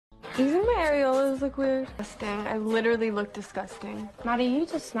Do you think my areolas look weird? Disgusting. I literally look disgusting. Maddie, you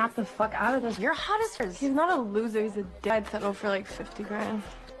just snap the fuck out of this. You're hot as hers. He's not a loser, he's a dick. I'd settle for like 50 grand.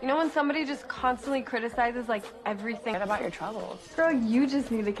 You know when somebody just constantly criticizes like everything? What about your troubles? Girl, you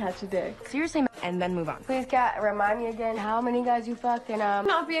just need to catch a dick. Seriously, and then move on. Please, Kat, remind me again how many guys you fucked and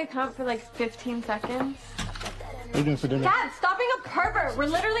Not be a cunt for like 15 seconds. What are you doing for dinner? Kat, stop being a pervert. We're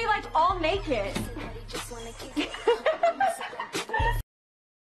literally like all naked.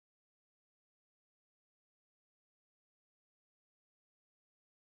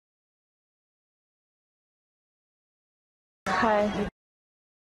 Hi.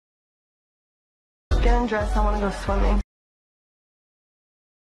 Getting dressed, I want to go swimming.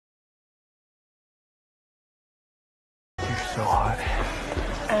 You're so hot.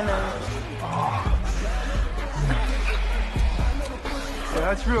 I know. Yeah,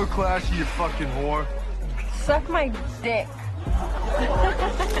 that's real classy, you fucking whore. Suck my dick.